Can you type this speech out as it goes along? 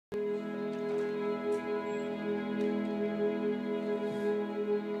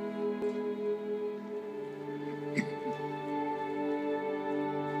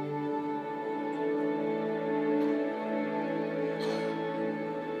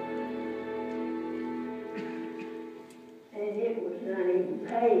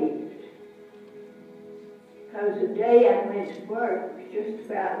paved. Because the day I went to work was just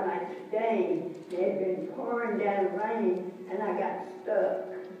about like today. It had been pouring down rain and I got stuck.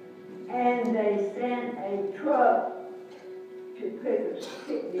 And they sent a truck to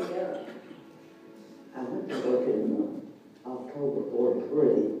pick me up. I went to work in October '43,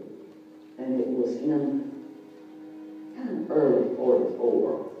 and it was in kind of early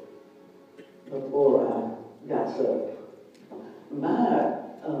 '44 before I got sick. My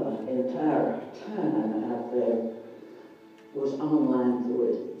entire time out there was on line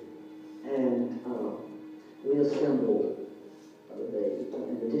 3, and we assembled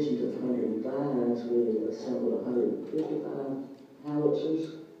in addition to the 105s, we assembled 155 howitzers.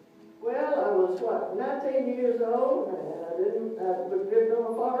 Well, I was, 19 years old, and I was living on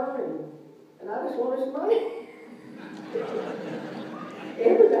a farm, and I just wanted some money.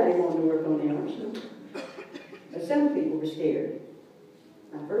 Everybody wanted to work on the arsenal, but some people were scared.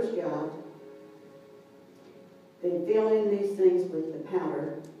 My first job, they fill in these things with the powder,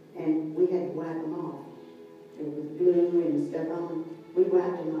 and we had to wipe them off. There was glue and stuff on them. We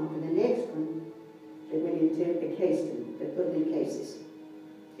wiped them off, and the next one, they went into a casing. They put them in cases.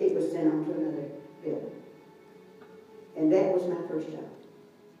 It was sent on to another building. And that was my first job.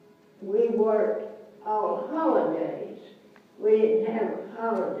 We worked all holidays. We didn't have a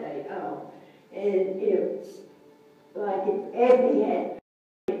holiday off. And like if Abby had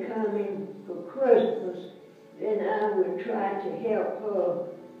come in for Christmas, then I would try to help her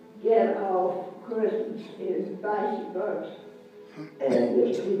get off Christmas and vice versa. And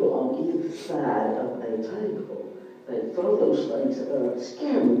there's people on either side of a table. They throw those things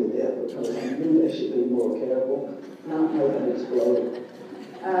scare me to death because I knew they should be more careful, not make them explode.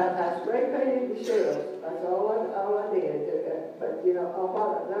 I spray painted the shells. That's all I did. But you know,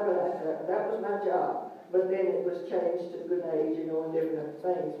 that was my job. But then it was changed to grenades, you know, and different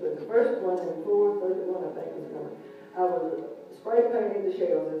things. But the first one in 431, I think was going. I was spray painting the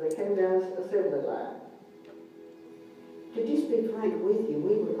shells as they came down the assembly line. To just be frank with you,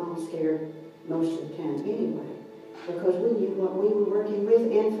 we were all scared most of the time anyway, because we knew what we were working with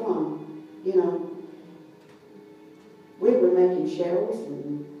and from, you know. We were making shells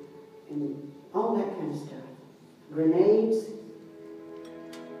and all that kind of stuff. Grenades.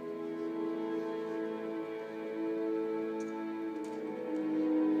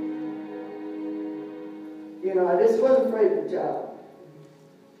 You know, I just wasn't afraid of the job.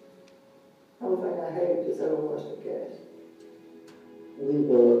 The only thing I hated is overwashing gas. We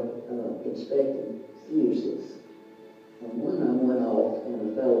were inspecting fuses, and one of them went off in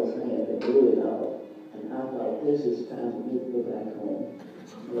a fellow's hand and blew it off. And I thought, this is time for me to go back home.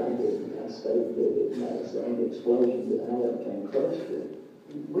 But I didn't. I stayed with it. And that was the only explosion that I ever came close to.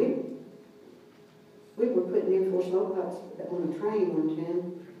 We were putting in 4 smoke pots on a train one time,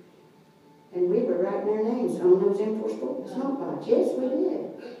 and we were writing their names on those M4 smoke pots. Yes, we did.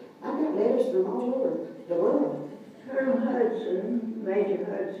 I got letters from all over the world. Colonel Hudson, Major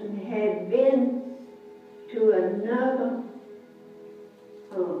Hudson, had been to another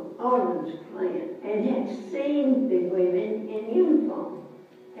ordnance plant and had seen the women in uniform.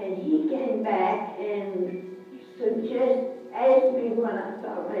 And he came back and asked me what I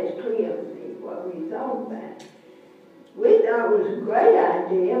thought, asked Cleo and me what we thought about it. We thought it was a great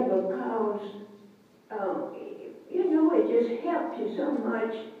idea because, you know, it just helped you so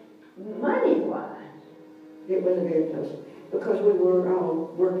much money-wise. It was a very close, because we were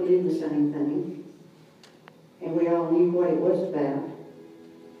all working in the same thing, and we all knew what it was about.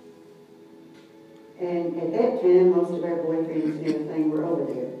 And at that time, most of our boyfriends and everything were over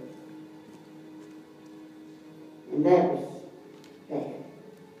there. And that was bad.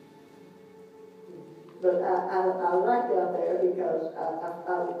 But I liked out there because I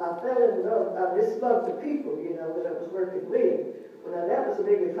fell in love. I just loved the people, you know, that I was working with. Well, that was a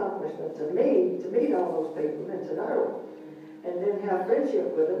big accomplishment to meet all those people and to know them. And then have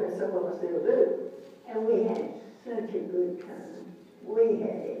friendship with them, and some of us still do. And we had such a good time. We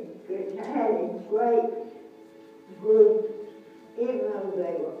had a good time. I had a great group, even though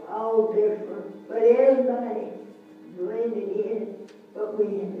they were all different, but everybody blended in, but we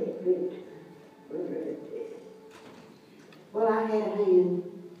had a good time. We really did. Well, I had a hand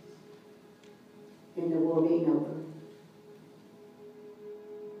in the Wardino